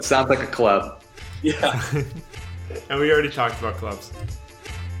Sounds like a club. Yeah. And we already talked about clubs.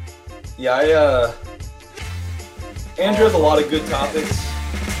 Yeah, Andrew has a lot of good topics.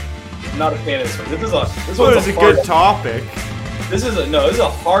 I'm not a fan of this one. This one's a good topic. This is a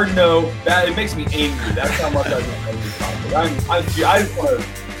hard no. That it makes me angry. That's how much I don't like this topic. I just want to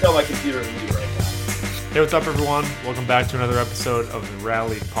tell my computer to mute right now. Hey, what's up, everyone? Welcome back to another episode of the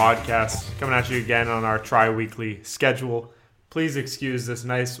Rally Podcast. Coming at you again on our tri-weekly schedule. Please excuse this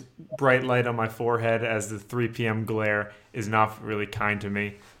nice bright light on my forehead as the 3 p.m. glare is not really kind to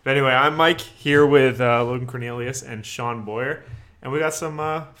me. But anyway, I'm Mike here with Logan Cornelius and Sean Boyer, and we got some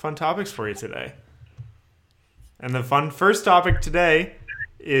fun topics for you today. And the first topic today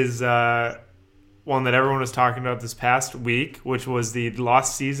is one that everyone was talking about this past week, which was the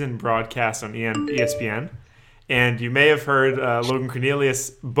lost season broadcast on ESPN. And you may have heard Logan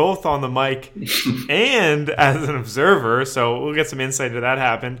Cornelius both on the mic and as an observer, so we'll get some insight to that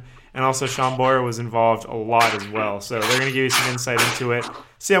happened. And also Sean Boyer was involved a lot as well, so they're going to give you some insight into it,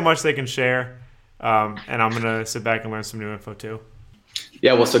 see how much they can share, and I'm going to sit back and learn some new info too.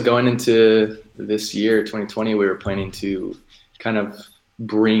 Yeah, well, so going into this year, 2020, we were planning to kind of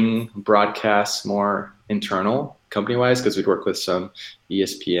bring broadcasts more internal company-wise, because we'd worked with some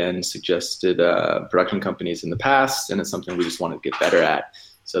ESPN suggested production companies in the past, and it's something we just wanted to get better at.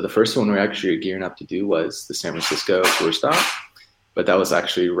 So the first one we were actually gearing up to do was the San Francisco tour stop, but that was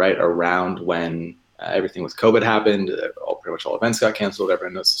actually right around when everything with COVID happened. Pretty much all events got canceled.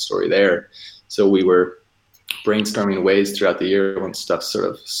 Everyone knows the story there. So we were brainstorming ways throughout the year when stuff sort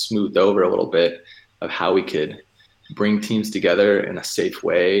of smoothed over a little bit of how we could bring teams together in a safe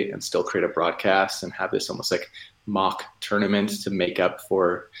way and still create a broadcast and have this almost like mock tournament to make up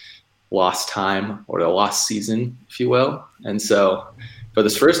for lost time or the lost season, if you will. And so for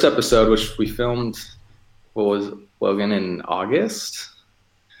this first episode, which we filmed, what was Logan, in August?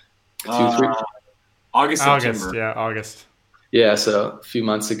 August, September. August. Yeah, so a few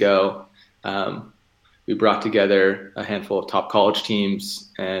months ago, we brought together a handful of top college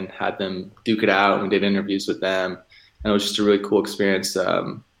teams and had them duke it out. And we did interviews with them. And it was just a really cool experience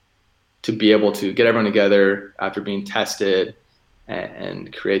to be able to get everyone together after being tested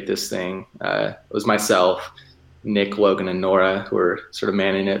and create this thing. It was myself, Nick, Logan, and Nora who were sort of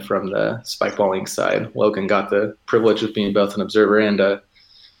manning it from the spike bowling side. Logan got the privilege of being both an observer and a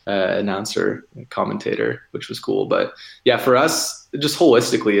announcer and commentator, which was cool. But yeah, for us, just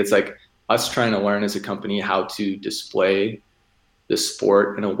holistically, it's like us trying to learn as a company how to display the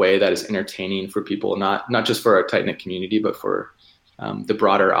sport in a way that is entertaining for people, not just for our tight-knit community, but for the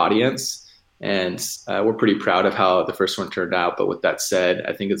broader audience. And we're pretty proud of how the first one turned out. But with that said,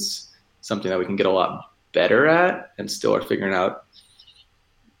 I think it's something that we can get a lot better at and still are figuring out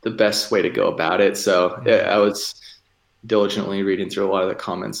the best way to go about it. So I was diligently reading through a lot of the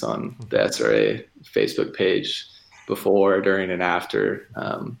comments on the SRA Facebook page before, during, and after,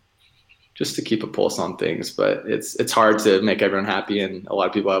 just to keep a pulse on things. But it's hard to make everyone happy, and a lot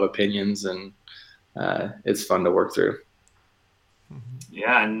of people have opinions, and it's fun to work through.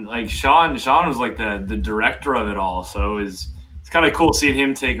 Yeah, and like Sean was like the director of it all, so it's kind of cool seeing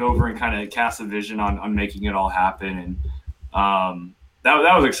him take over and kind of cast a vision on making it all happen. And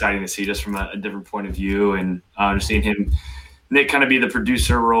that was exciting to see, just from a different point of view, and just seeing Nick kind of be the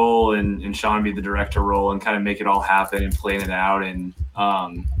producer role and Sean be the director role and kind of make it all happen and plan it out. And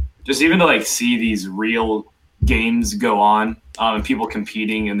just even to like see these real games go on and people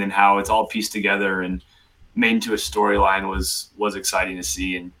competing, and then how it's all pieced together and made into a storyline was exciting to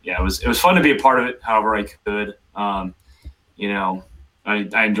see. And yeah, it was fun to be a part of it however I could. I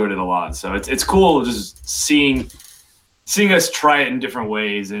enjoyed it a lot. So it's cool just seeing us try it in different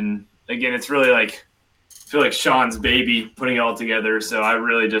ways. And again, it's really like, I feel like Sean's baby putting it all together. So I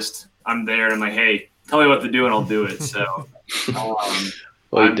really I'm there and I'm like, hey, tell me what to do and I'll do it. So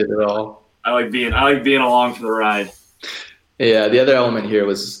Well, you did it all. I like being along for the ride. Yeah, the other element here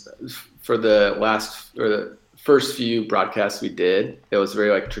was for the first few broadcasts we did, it was very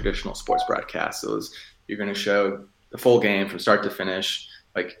like traditional sports broadcasts. It was, you're going to show the full game from start to finish.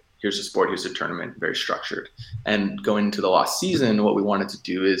 Like, here's the sport, here's the tournament, very structured. And going into the lost season, what we wanted to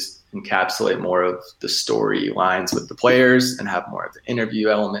do is encapsulate more of the storylines with the players and have more of the interview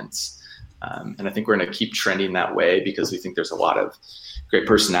elements. And I think we're going to keep trending that way, because we think there's a lot of great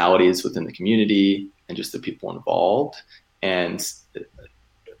personalities within the community and just the people involved. And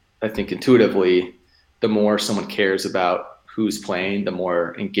I think intuitively, the more someone cares about who's playing, the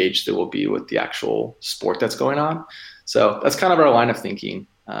more engaged they will be with the actual sport that's going on. So that's kind of our line of thinking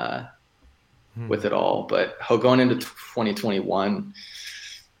with it all. But going into 2021,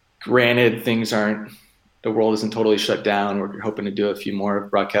 granted, things aren't the world isn't totally shut down. We're hoping to do a few more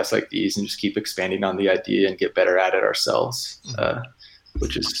broadcasts like these and just keep expanding on the idea and get better at it ourselves,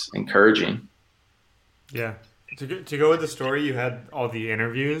 which is encouraging. Yeah. To go with the story, you had all the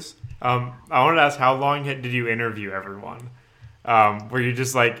interviews. I wanted to ask, how long did you interview everyone? Were you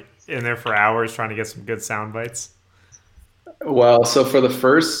just like in there for hours trying to get some good sound bites? Well, so for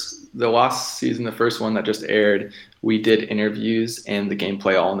the last season, the first one that just aired, we did interviews and the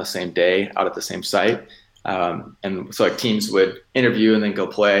gameplay all on the same day out at the same site. And so like teams would interview and then go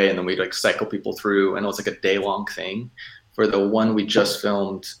play, and then we'd like cycle people through, and it was like a day-long thing. For the one we just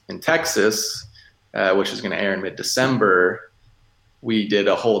filmed in Texas, which is going to air in mid-December, we did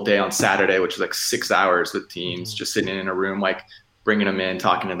a whole day on Saturday, which was like 6 hours with teams, just sitting in a room, like bringing them in,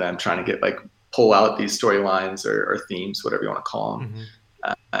 talking to them, trying to get like pull out these storylines or themes, whatever you want to call them.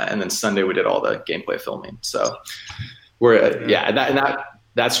 And then Sunday we did all the gameplay filming. So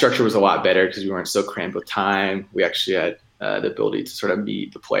that structure was a lot better because we weren't so crammed with time. We actually had the ability to sort of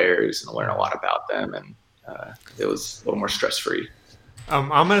meet the players and learn a lot about them, and it was a little more stress-free.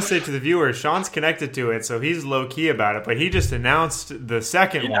 I'm going to say to the viewers, Sean's connected to it, so he's low-key about it, but he just announced the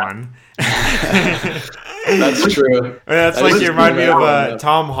second one. That's true. That's like you remind me of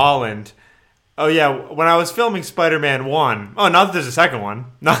Tom Holland. Oh yeah, when I was filming Spider-Man 1. Oh, not that there's a second one.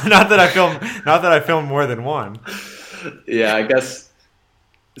 Not that I filmed more than one. Yeah, I guess.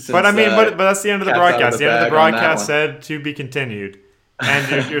 But I mean, but that's the end of the broadcast. The end of the broadcast said to be continued,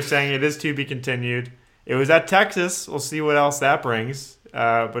 and you're saying it is to be continued. It was at Texas. We'll see what else that brings.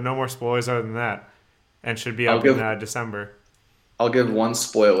 But no more spoilers other than that, and should be up in December. I'll give one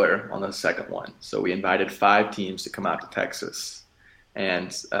spoiler on the second one. So we invited 5 teams to come out to Texas,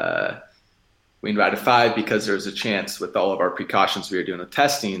 and we invited 5 because there was a chance with all of our precautions we were doing with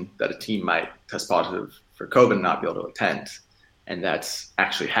testing that a team might test positive for COVID and not be able to attend. And that's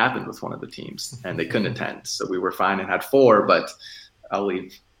actually happened with one of the teams, and they couldn't attend. So we were fine and had 4, but I'll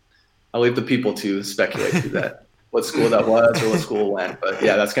leave the people to speculate to that, what school that was or what school went. But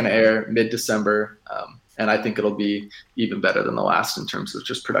yeah, that's going to air mid-December. And I think it'll be even better than the last in terms of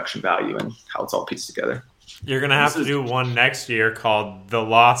just production value and how it's all pieced together. You're going to have to do one next year called The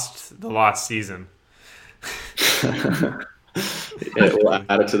Lost Season. We'll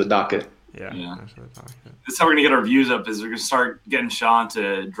add it to the docket. Yeah. That's how we're going to get our views up, is we're going to start getting Sean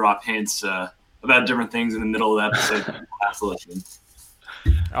to drop hints about different things in the middle of the episode.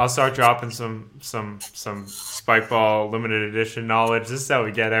 I'll start dropping some Spike Ball limited edition knowledge. This is how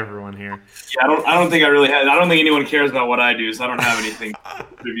we get everyone here. Yeah, I don't think anyone cares about what I do, so I don't have anything to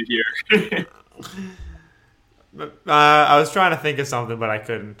review here. I was trying to think of something, but I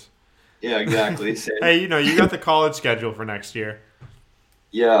couldn't. Yeah, exactly. Hey, you got the college schedule for next year.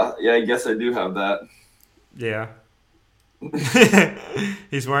 Yeah, I guess I do have that. Yeah.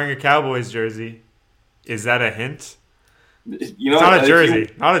 He's wearing a Cowboys jersey. Is that a hint? It's not a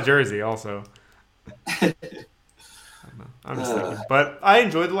jersey. Not a jersey, also. I'm just thinking. But I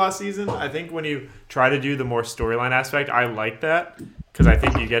enjoyed the last season. I think when you try to do the more storyline aspect, I like that because I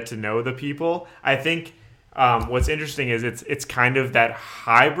think you get to know the people. I think what's interesting is it's kind of that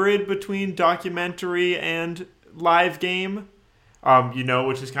hybrid between documentary and live game,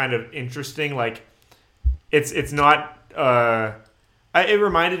 which is kind of interesting. Like, it's not. It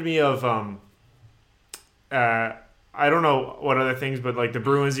reminded me of I don't know what other things, but like the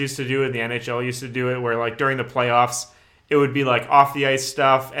Bruins used to do it, the NHL used to do it, where like during the playoffs, it would be like off the ice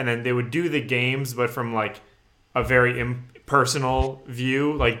stuff, and then they would do the games, but from like a very impersonal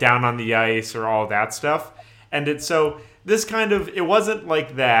view, like down on the ice or all that stuff. And it wasn't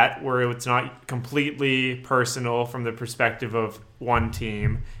like that, where it's not completely personal from the perspective of one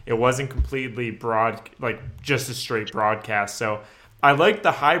team. It wasn't completely just a straight broadcast. So I like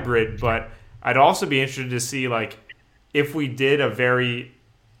the hybrid, but I'd also be interested to see like if we did a very,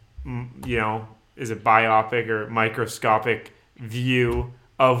 is it biopic or microscopic view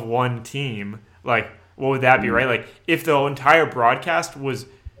of one team, like what would that be, right? Like if the entire broadcast was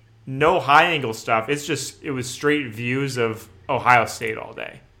no high angle stuff, it was straight views of Ohio State all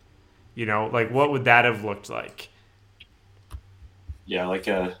day. Like what would that have looked like? Yeah, like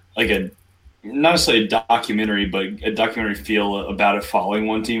a not necessarily a documentary, but a documentary feel about it following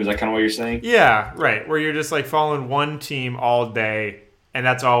one team. Is that kind of what you're saying? Yeah, right. Where you're just like following one team all day, and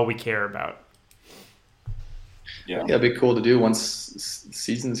that's all we care about. Yeah, it'd be cool to do once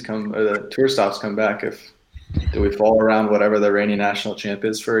seasons come or the tour stops come back. Do we follow around whatever the reigning national champ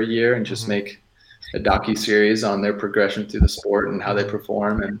is for a year and just make a docu-series on their progression through the sport and how they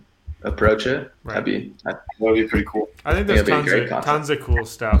perform and approach it? Right. That'd be pretty cool. I think there's tons of cool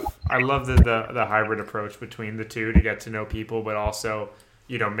stuff. I love the hybrid approach between the two to get to know people, but also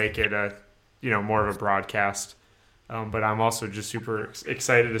make it a more of a broadcast. But I'm also just super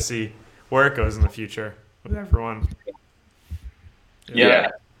excited to see where it goes in the future with everyone. Yeah.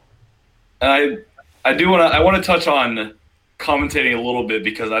 And I want to touch on commentating a little bit,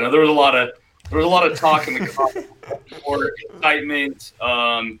 because I know there was a lot of talk in the comments for excitement.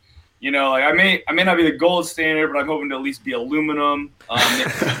 Like I may not be the gold standard, but I'm hoping to at least be aluminum.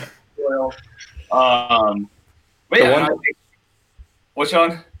 Oil. But yeah, what,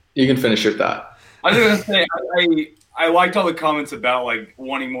 Sean? You can finish your thought. I was going to say, I liked all the comments about like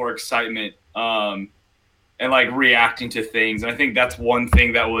wanting more excitement and like reacting to things. And I think that's one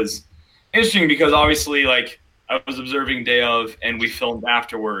thing that was interesting, because obviously like I was observing day of and we filmed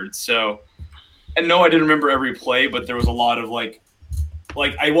afterwards. So, and no, I didn't remember every play, but there was a lot of like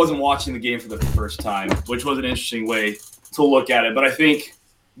I wasn't watching the game for the first time, which was an interesting way to look at it. But I think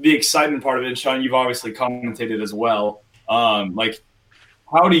the excitement part of it, and Sean, you've obviously commentated as well. Like,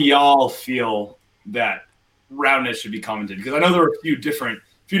 how do y'all feel that roundness should be commented? Because I know there are a few different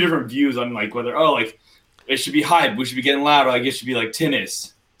views on like whether like it should be hype, we should be getting loud, or like it should be like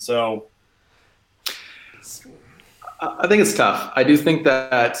tennis. So I think it's tough. I do think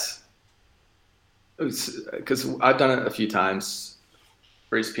that because I've done it a few times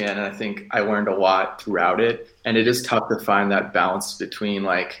for ESPN, and I think I learned a lot throughout it. And it is tough to find that balance between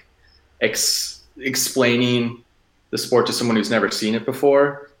like explaining the sport to someone who's never seen it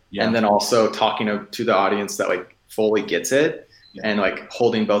before, and then also talking to the audience that like fully gets it, and like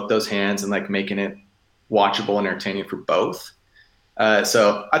holding both those hands and like making it watchable and entertaining for both.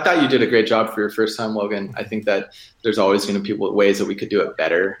 So I thought you did a great job for your first time, Logan. I think that there's always going to be ways that we could do it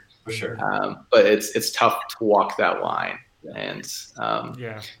better. For sure. But it's tough to walk that line. And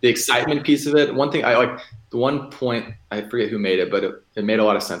the excitement piece of it, one thing I like, the one point, I forget who made it, but it made a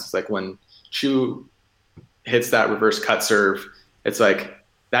lot of sense. It's like when Chu hits that reverse cut serve, it's like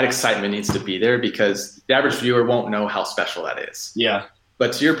that excitement needs to be there, because the average viewer won't know how special that is. Yeah.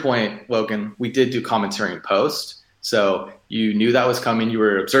 But to your point, Logan, we did do commentary in post. So you knew that was coming. You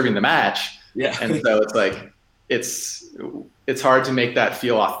were observing the match. Yeah. And so it's like, it's hard to make that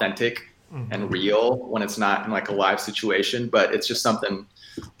feel authentic and real when it's not in like a live situation, but it's just something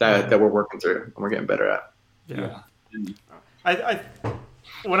that we're working through and we're getting better at. Yeah. I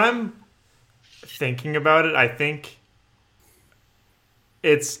when I'm thinking about it, I think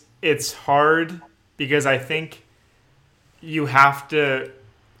it's hard, because I think you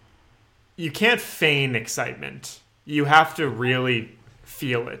can't feign excitement. You have to really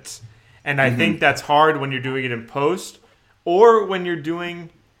feel it. And I think that's hard when you're doing it in post, or when you're doing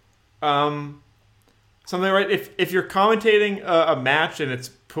something, right? If you're commentating a match and it's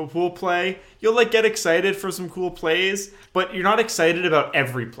pool play, you'll like get excited for some cool plays, but you're not excited about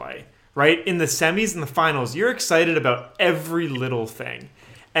every play, right? In the semis and the finals, you're excited about every little thing.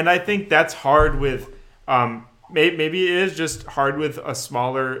 And I think that's hard with maybe it is just hard with a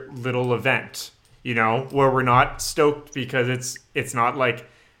smaller little event, where we're not stoked because it's not like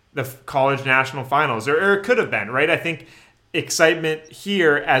the college national finals, or it could have been, right? I think excitement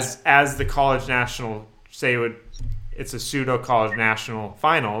here as the college national, say it's a pseudo college national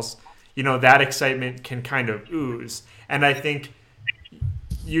finals, that excitement can kind of ooze. And I think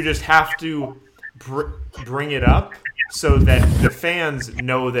you just have to bring it up so that the fans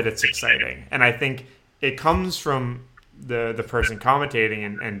know that it's exciting. And I think it comes from the person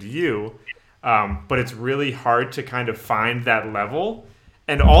commentating and you, but it's really hard to kind of find that level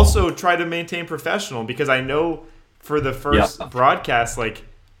and also try to maintain professional, because I know for the first broadcast, like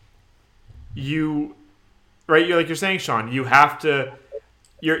you you're saying, Sean, you have to,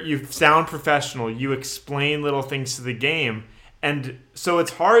 you sound professional, you explain little things to the game, and so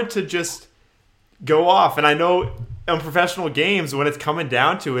it's hard to just go off. And I know on professional games, when it's coming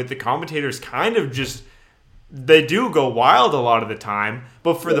down to it, the commentators kind of just, they do go wild a lot of the time,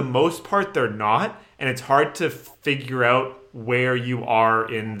 but for the most part, they're not. And it's hard to figure out where you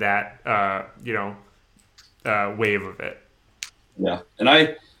are in that, wave of it. Yeah. And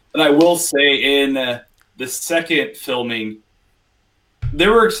I will say in the second filming,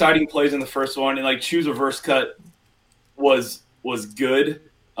 there were exciting plays in the first one, and like Chu's reverse cut was good.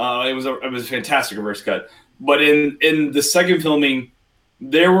 It was a fantastic reverse cut. But in the second filming,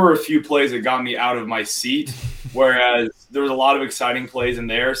 there were a few plays that got me out of my seat, whereas there was a lot of exciting plays in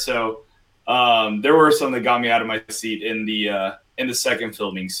there. So there were some that got me out of my seat in the second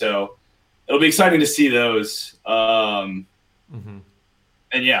filming. So it'll be exciting to see those. And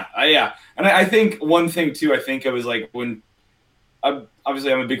I think one thing too, I think it was like when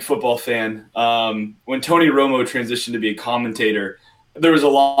obviously I'm a big football fan. When Tony Romo transitioned to be a commentator, there was a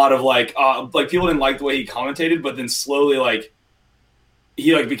lot of like people didn't like the way he commentated, but then slowly like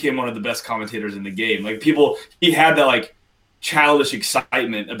he like became one of the best commentators in the game. Like he had that like childish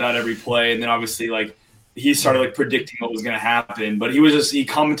excitement about every play, and then obviously like he started like predicting what was going to happen. But he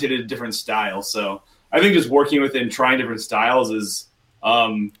commentated a different style. So I think just working with him, trying different styles is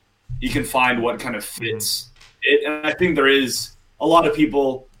you can find what kind of fits it. And I think there is a lot of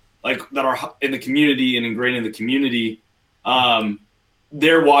people like that are in the community and ingrained in the community.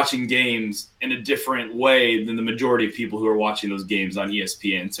 They're watching games in a different way than the majority of people who are watching those games on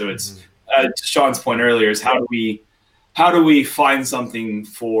ESPN. So it's to Sean's point earlier is how do we find something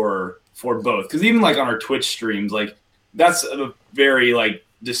for both? Because even like on our Twitch streams, like that's a very like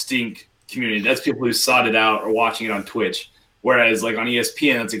distinct community. That's people who sought it out or watching it on Twitch. Whereas like on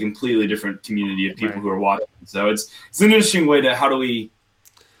ESPN, that's a completely different community of people who are watching. So it's an interesting way to how do we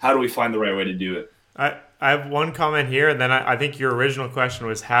find the right way to do it? I have one comment here, and then I think your original question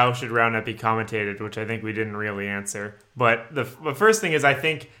was how should Roundnet be commentated, which I think we didn't really answer. But the first thing is I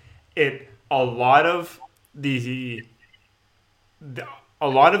think a lot of the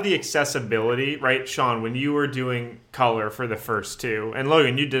accessibility, right, Sean, when you were doing color for the first two, and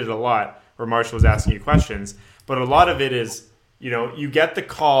Logan, you did it a lot where Marshall was asking you questions, but a lot of it is, you get the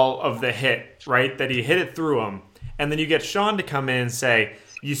call of the hit, right, that he hit it through him, and then you get Sean to come in and say,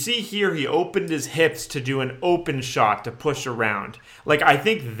 you see here he opened his hips to do an open shot to push around. Like, I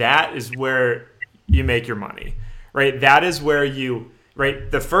think that is where you make your money, right? That is where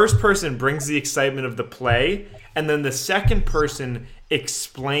the first person brings the excitement of the play, and then the second person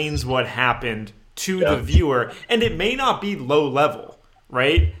explains what happened to the viewer. And it may not be low level,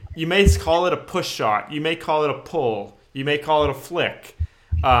 right? You may call it a push shot. You may call it a pull. You may call it a flick.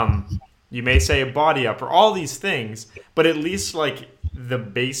 You may say a body up or all these things, but at least like the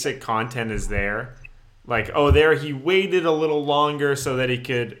basic content is there. Like, there he waited a little longer so that he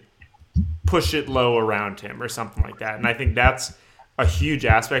could push it low around him or something like that. And I think that's a huge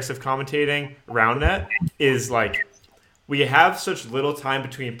aspect of commentating Roundnet is like we have such little time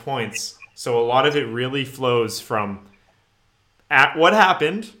between points, so a lot of it really flows from at what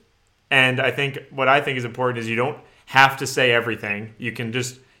happened. And I think what I think is important is you don't have to say everything. You can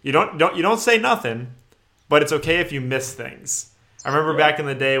just you don't say nothing, but it's okay if you miss things. I remember back in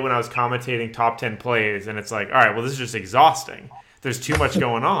the day when I was commentating top 10 plays, and it's like, all right, well, this is just exhausting. There's too much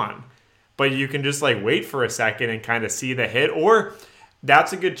going on. But you can just like wait for a second and kind of see the hit, or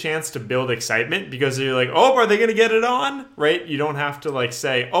that's a good chance to build excitement because you're like, oh, are they going to get it on? Right? You don't have to like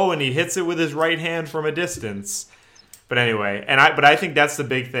say, oh, and he hits it with his right hand from a distance. But anyway, but I think that's the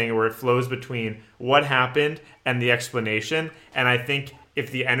big thing where it flows between what happened and the explanation. And I think if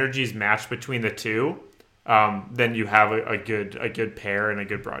the energy is matched between the two, then you have a good pair and a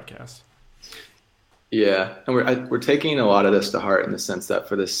good broadcast. Yeah, and we're taking a lot of this to heart in the sense that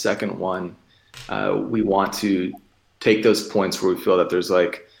for the second one, we want to take those points where we feel that there's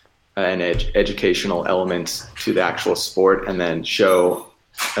like an educational element to the actual sport, and then show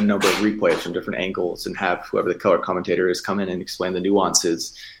a number of replays from different angles, and have whoever the color commentator is come in and explain the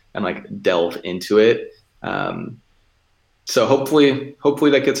nuances and like delve into it. So hopefully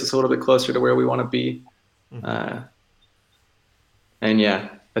that gets us a little bit closer to where we want to be. And yeah,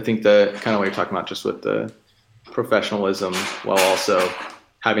 I think the kind of what you're talking about, just with the professionalism while also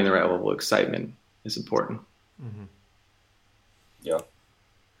having the right level of excitement, is important. Mm-hmm. Yeah,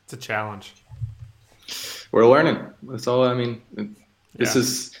 it's a challenge. We're learning. That's all. I mean, this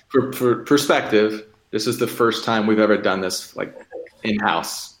is for perspective. This is the first time we've ever done this like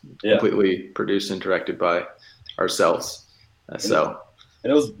in-house, completely produced and directed by ourselves. And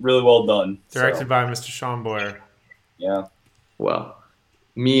it was really well done. Directed by Mr. Sean Boyer. Yeah. Well,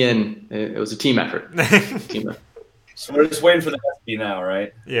 it was a team effort. So we're just waiting for the SB now,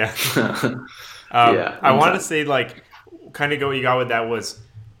 right? Yeah. I wanted to say, like, kind of go what you got with that was,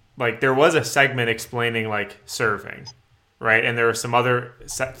 like, there was a segment explaining, like, serving, right? And there were some other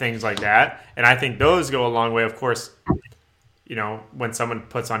things like that. And I think those go a long way. Of course, when someone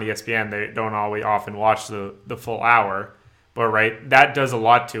puts on ESPN, they don't always often watch the full hour. But, right, that does a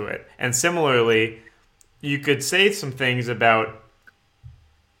lot to it. And similarly, you could say some things about,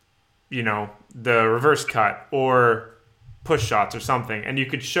 the reverse cut or push shots or something. And you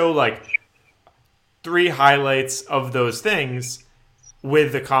could show, like, 3 highlights of those things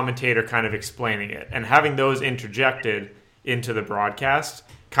with the commentator kind of explaining it. And having those interjected into the broadcast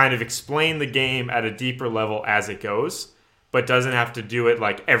kind of explain the game at a deeper level as it goes, but doesn't have to do it,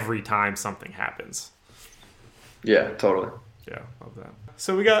 like, every time something happens. Yeah, totally. Yeah, love that.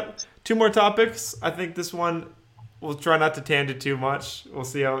 So we got 2 more topics. I think this one, we'll try not to tangent too much. We'll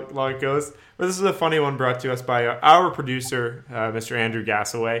see how long it goes. But this is a funny one brought to us by our producer, Mr. Andrew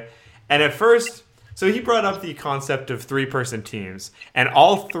Gassaway. And at first, So he brought up the concept of 3-person teams, and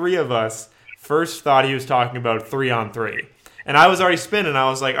all three of us first thought he was talking about 3-on-3. And I was already spinning. I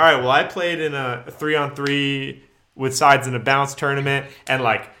was like, all right, well, I played in a 3-on-3 with sides in a bounce tournament, and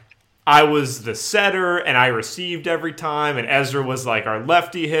like I was the setter, and I received every time, and Ezra was like our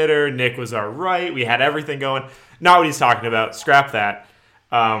lefty hitter, Nick was our right. We had everything going. Not what he's talking about. Scrap that.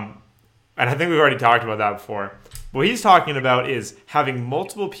 And I think we've already talked about that before. What he's talking about is having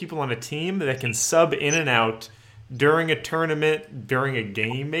multiple people on a team that can sub in and out during a tournament, during a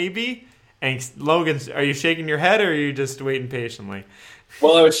game maybe. And Logan, are you shaking your head, or are you just waiting patiently?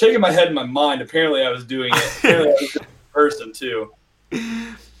 Well, I was shaking my head in my mind. Apparently I was doing it. Apparently I was in person too.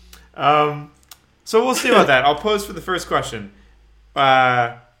 So we'll see about that. I'll pose for the first question.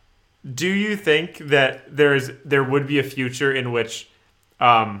 Do you think that there would be a future in which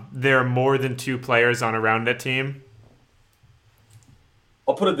there are more than 2 players on a round-net team?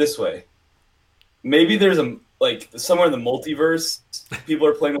 I'll put it this way. Maybe there's somewhere in the multiverse, people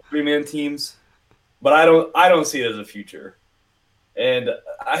are playing with 3-man teams, but I don't see it as a future. And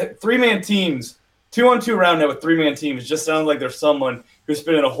 3-man teams, 2-on-2 round net with 3-man teams just sounds like there's someone who's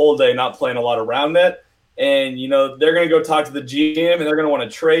spending a whole day not playing a lot of round net, and they're going to go talk to the GM and they're going to want to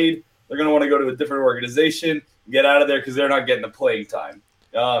trade. They're going to want to go to a different organization, get out of there because they're not getting the playing time.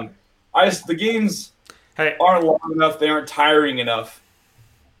 The games aren't long enough. They aren't tiring enough.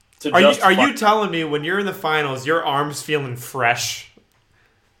 Are you telling me when you're in the finals, your arm's feeling fresh?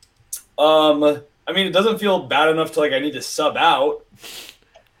 I mean, it doesn't feel bad enough to I need to sub out.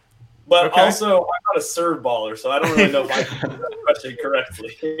 But also, I'm not a serve baller, so I don't really know if I can answer that question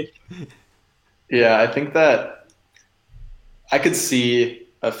correctly. Yeah, I think that I could see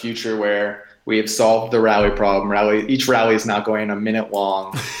a future where we have solved the rally problem. Each rally is now going a minute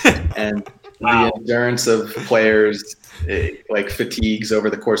long, and the endurance of players fatigues over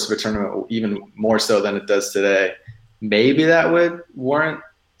the course of a tournament even more so than it does today. Maybe that would warrant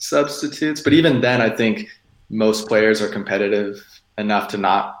substitutes, but even then, I think most players are competitive enough to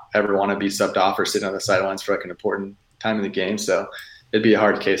not ever want to be subbed off or sit on the sidelines for an important time in the game. So it'd be a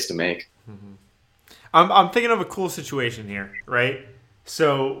hard case to make. Mm-hmm. I'm thinking of a cool situation here, right?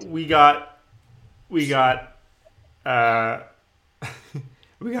 So we got Chiswick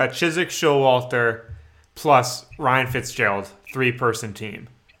Showalter plus Ryan Fitzgerald, 3-person team.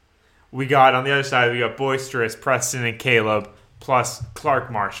 We got on the other side, we got Boisterous, Preston, and Caleb plus Clark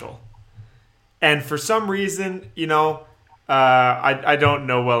Marshall. And for some reason, I don't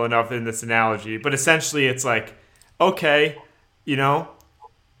know well enough in this analogy, but essentially it's like, okay,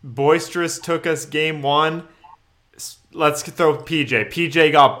 Boisterous took us game 1. Let's throw PJ.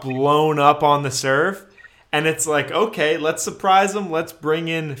 PJ got blown up on the serve. And it's like, okay, let's surprise him. Let's bring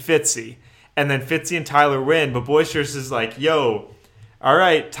in Fitzy. And then Fitzy and Tyler win. But Boisterous is like, yo, all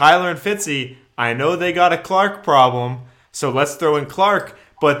right, Tyler and Fitzy, I know they got a Clark problem, so let's throw in Clark.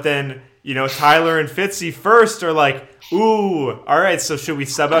 But then, Tyler and Fitzy first are like, ooh, all right, so should we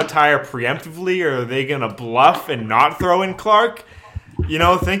sub out Tyler preemptively, or are they going to bluff and not throw in Clark?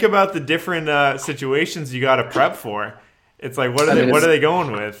 Think about the different situations you got to prep for. It's like, what are they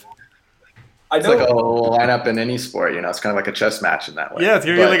going with? It's like a lineup in any sport, It's kind of like a chess match in that way. Yeah, it's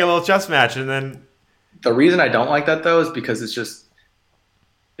going to be like a little chess match. And then the reason I don't like that, though, is because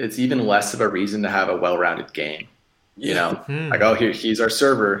it's even less of a reason to have a well-rounded game. He's our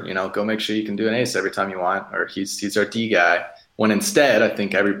server, go make sure you can do an ace every time you want, or he's our D guy. When instead, I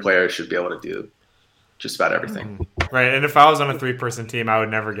think every player should be able to do just about everything. Right, and if I was on a 3-person team, I would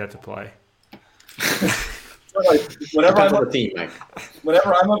never get to play. Whenever I'm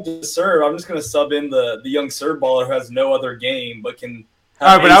up to serve, I'm just going to sub in the young serve baller who has no other game but can.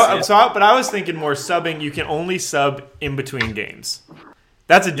 But I was thinking more subbing. You can only sub in between games.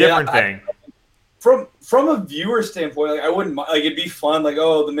 That's a different thing. From a viewer standpoint, I wouldn't it'd be fun.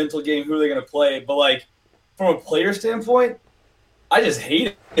 The mental game, who are they going to play? But from a player standpoint, I just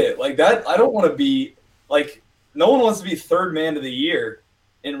hate it. That I don't want to be no one wants to be 3rd man of the year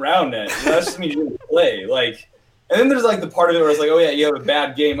in round net. That just means you didn't play. And then there's the part of it where it's oh yeah, you have a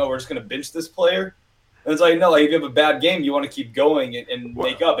bad game. Oh, we're just going to bench this player. And it's no, if you have a bad game, you want to keep going and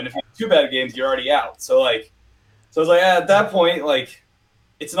make up. And if you have 2 bad games, you're already out. So it's at that point,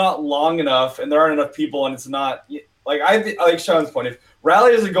 it's not long enough, and there aren't enough people, and it's not I like Sean's point. If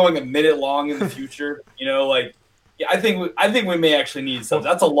rally isn't going a minute long in the future, I think we may actually need subs.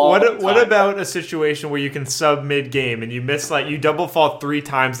 That's a long. What about a situation where you can sub mid game and you miss you double fault 3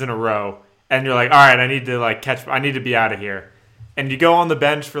 times in a row, and you're like, all right, I need to I need to be out of here, and you go on the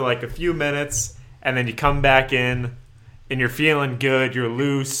bench for a few minutes, and then you come back in, and you're feeling good, you're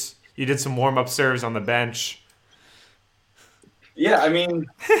loose, you did some warm up serves on the bench. Yeah, I mean,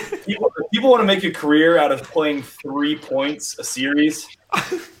 people want to make a career out of playing 3 points a series.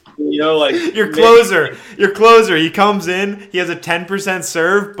 Like your closer. He comes in, he has a 10%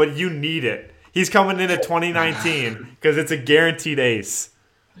 serve, but you need it. He's coming in at 2019 because it's a guaranteed ace.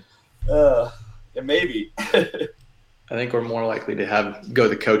 Yeah, maybe. I think we're more likely to go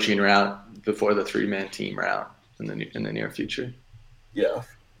the coaching route before the 3-man team route in the near future. Yeah,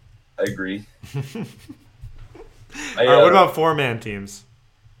 I agree. All right, what about 4-man teams?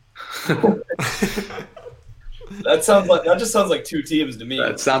 That just sounds like 2 teams to me.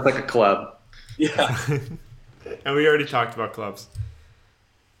 That sounds like a club. Yeah. And we already talked about clubs.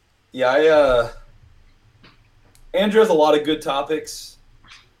 Yeah, Andrew has a lot of good topics.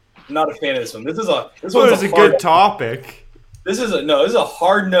 I'm not a fan of this one. This one's a good topic. This is a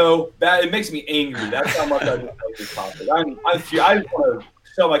hard no. It makes me angry. That's how much I dislike this topic. I want to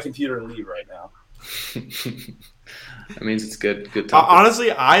shut my computer and leave right now. That means it's good topic.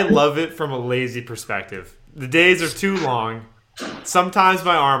 Honestly, I love it from a lazy perspective. The days are too long. Sometimes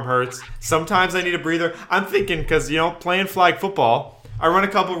my arm hurts. Sometimes I need a breather. I'm thinking because, playing flag football, I run a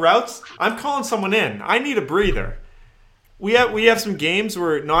couple routes. I'm calling someone in. I need a breather. We have some games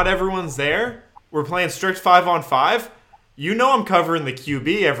where not everyone's there. We're playing strict 5-on-5. I'm covering the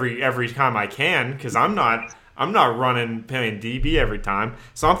QB every time I can because I'm not running playing DB every time.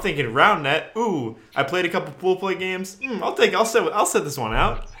 So I'm thinking round net. Ooh, I played a couple pool play games. I'll set this one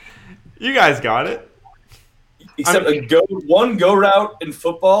out. You guys got it. Except one go route in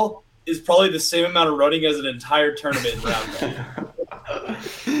football is probably the same amount of running as an entire tournament in round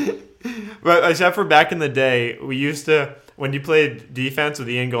net. But except for back in the day, we used to, when you played defense with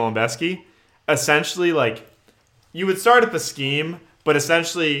Ian Golombesky, essentially you would start up a scheme, but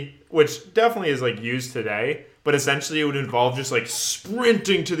essentially, which definitely is used today, but essentially it would involve just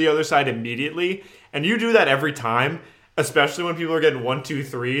sprinting to the other side immediately. And you do that every time, especially when people are getting 1, 2,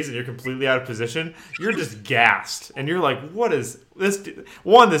 3s and you're completely out of position. You're just gassed. And you're like, what is this?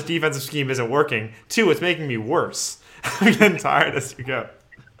 1, this defensive scheme isn't working. 2, it's making me worse. I'm getting tired as you go.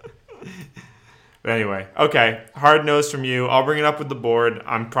 But anyway, okay. Hard nose from you. I'll bring it up with the board.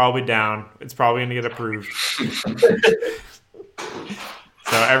 I'm probably down. It's probably going to get approved.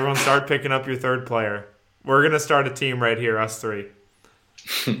 So everyone start picking up your third player. We're going to start a team right here, us 3.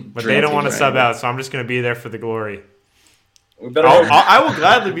 But they don't want to sub out, so I'm just going to be there for the glory. I will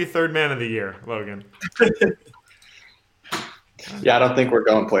gladly be 3rd man of the year, Logan. Yeah, I don't think we're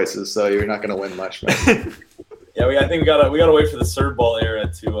going places, so you're not going to win much, man. Yeah, I think we gotta wait for the Serve Ball era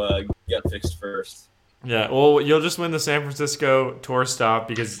to get fixed first. Yeah, well, you'll just win the San Francisco tour stop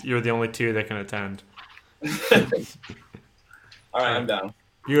because you're the only 2 that can attend. All right, I'm down.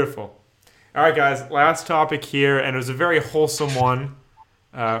 Beautiful. All right, guys, last topic here, and it was a very wholesome one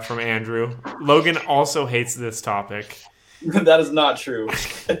from Andrew. Logan also hates this topic. That is not true.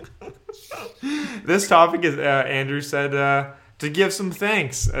 This topic is, Andrew said, to give some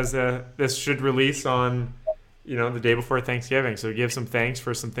thanks, as this should release on the day before Thanksgiving. So give some thanks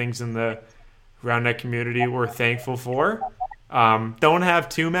for some things in the Round Net community we're thankful for. Don't have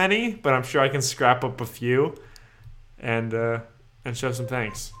too many, but I'm sure I can scrap up a few and show some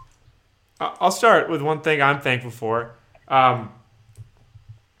thanks. I'll start with one thing I'm thankful for. I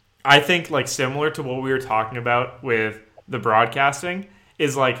think similar to what we were talking about with the broadcasting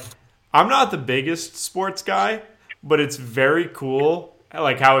is I'm not the biggest sports guy, but it's very cool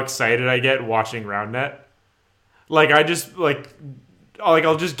how excited I get watching Round Net. I just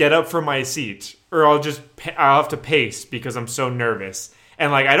I'll just get up from my seat, or I'll have to pace because I'm so nervous.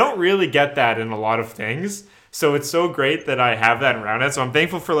 And I don't really get that in a lot of things. So it's so great that I have that in Round Net. So I'm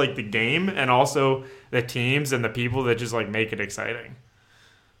thankful for the game and also the teams and the people that just make it exciting.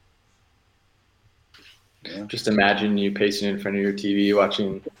 Yeah. Just imagine you pacing in front of your TV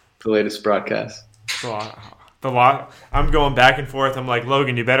watching the latest broadcast. I'm going back and forth. I'm like,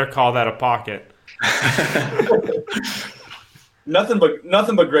 Logan, you better call that a pocket. Nothing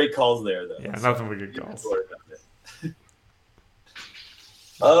but great calls there, though. Yeah, nothing but good calls.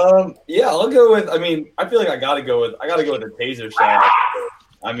 Yeah, I'll go with. I feel like I gotta go with the Taser shot.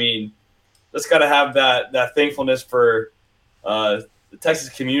 Just gotta have that thankfulness for the Texas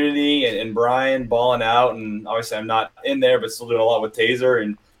community and Brian balling out, and obviously I'm not in there, but still doing a lot with Taser,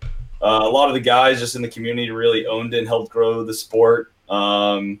 and a lot of the guys just in the community really owned it and helped grow the sport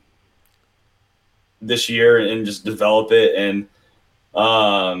this year and just develop it. And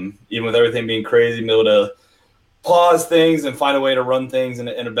even with everything being crazy, be able to pause things and find a way to run things in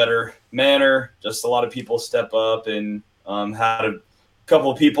a better manner. Just a lot of people step up and had a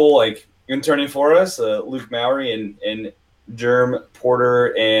couple of people interning for us, Luke Mowry and Germ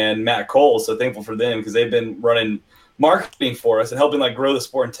Porter and Matt Cole. So thankful for them because they've been running marketing for us and helping like grow the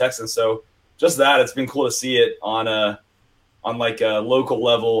sport in Texas. So just that, it's been cool to see it on like a local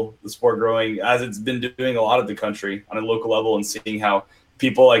level, the sport growing as it's been doing a lot of the country on a local level, and seeing how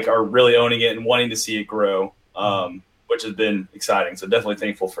people like are really owning it and wanting to see it grow, which has been exciting. So definitely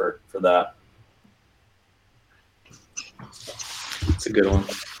thankful for that. It's a good one.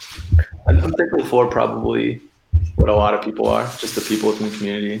 I'm thankful for probably what a lot of people are, just the people within the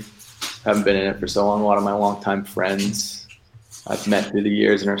community. I haven't been in it for so long. A lot of my longtime friends I've met through the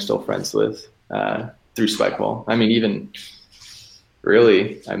years and are still friends with through Spikeball. I mean, even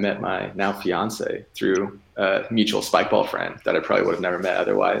really, I met my now fiance through a mutual Spikeball friend that I probably would have never met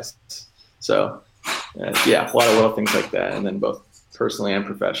otherwise. So, yeah, a lot of little things like that. And then both personally and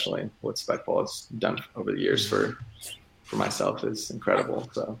professionally, what Spikeball has done over the years for myself is incredible.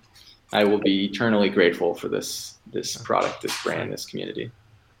 So I will be eternally grateful for this product, this brand, this community.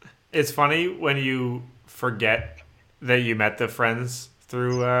 It's funny when you forget that you met the friends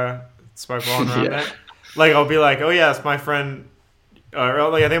through Spikeball and Roundnet. Yeah. Like, I'll be like, oh, yeah, it's my friend, or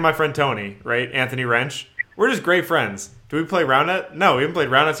like I think my friend Tony, right? Anthony Wrench. We're just great friends. Do we play Roundnet? No, we haven't played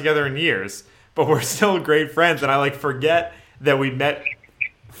Roundnet together in years, but we're still great friends. And I like forget that we met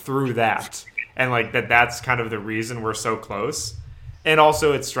through that, and like that's kind of the reason we're so close. And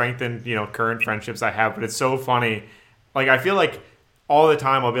also it's strengthened, current friendships I have. But it's so funny. Like, I feel like all the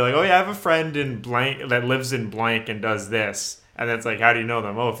time I'll be like, oh yeah, I have a friend in blank that lives in blank and does this. And then it's like, how do you know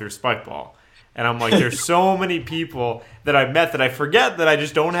them? Oh, through Spikeball. And I'm like, there's so many people that I've met that I forget that I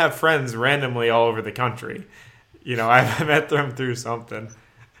just don't have friends randomly all over the country. I met them through something.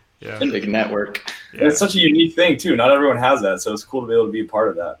 Yeah. A big network. Yeah. It's such a unique thing too. Not everyone has that. So it's cool to be able to be a part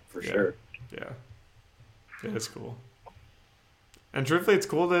of that for sure. Yeah. Yeah, it's cool. And truthfully, it's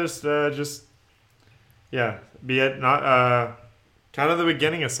cool to just be at not kind of the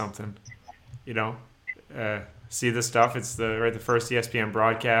beginning of something. See the stuff. It's the first ESPN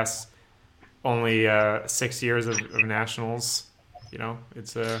broadcast. Only 6 years of nationals.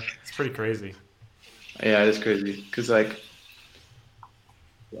 It's pretty crazy. Yeah, it is crazy because like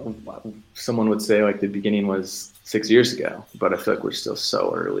someone would say like the beginning was 6 years ago, but I feel like we're still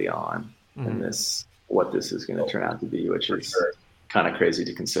so early on in this, what this is going to turn out to be, which is kind of crazy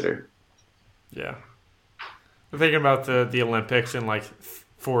to consider. Yeah. I'm thinking about the Olympics in like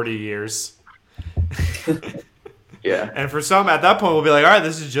 40 years. Yeah. And for some, at that point, we'll be like, all right,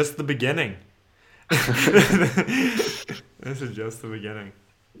 this is just the beginning. This is just the beginning.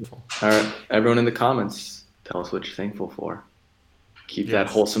 All right. Everyone in the comments, tell us what you're thankful for. Keep that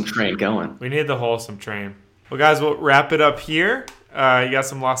wholesome train going. We need the wholesome train. Well, guys, we'll wrap it up here. You got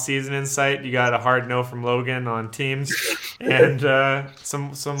some lost season insight. You got a hard no from Logan on teams, and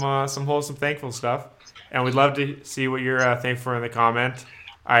some wholesome thankful stuff. And we'd love to see what you're thankful for in the comment.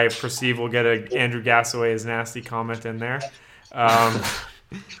 I perceive we'll get a Andrew Gasaway's nasty comment in there.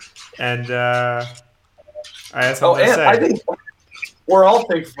 And I had something to say. I think we're all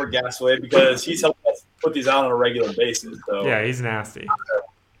thankful for Gasaway because he's helped us put these out on a regular basis. So yeah, he's nasty.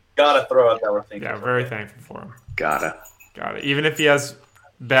 Gotta throw out that we're thankful. Yeah, very thankful for him. Gotta. Even if he has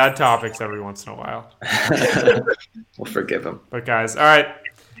bad topics every once in a while. We'll forgive him. But guys, all right.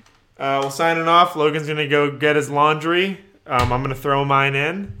 We'll sign it off. Logan's going to go get his laundry. I'm going to throw mine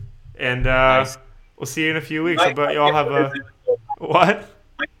in. And nice. We'll see you in a few weeks. But y'all have a... What?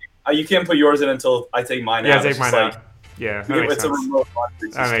 You can't put yours in until I take mine out. Yeah, take mine out. Yeah, that makes sense. A remote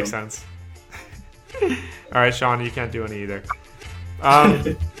laundry system. That makes sense. All right, Sean, you can't do any either.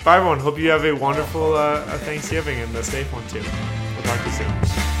 Bye, everyone. Hope you have a wonderful Thanksgiving and a safe one, too. We'll talk to you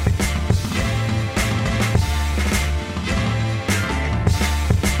soon.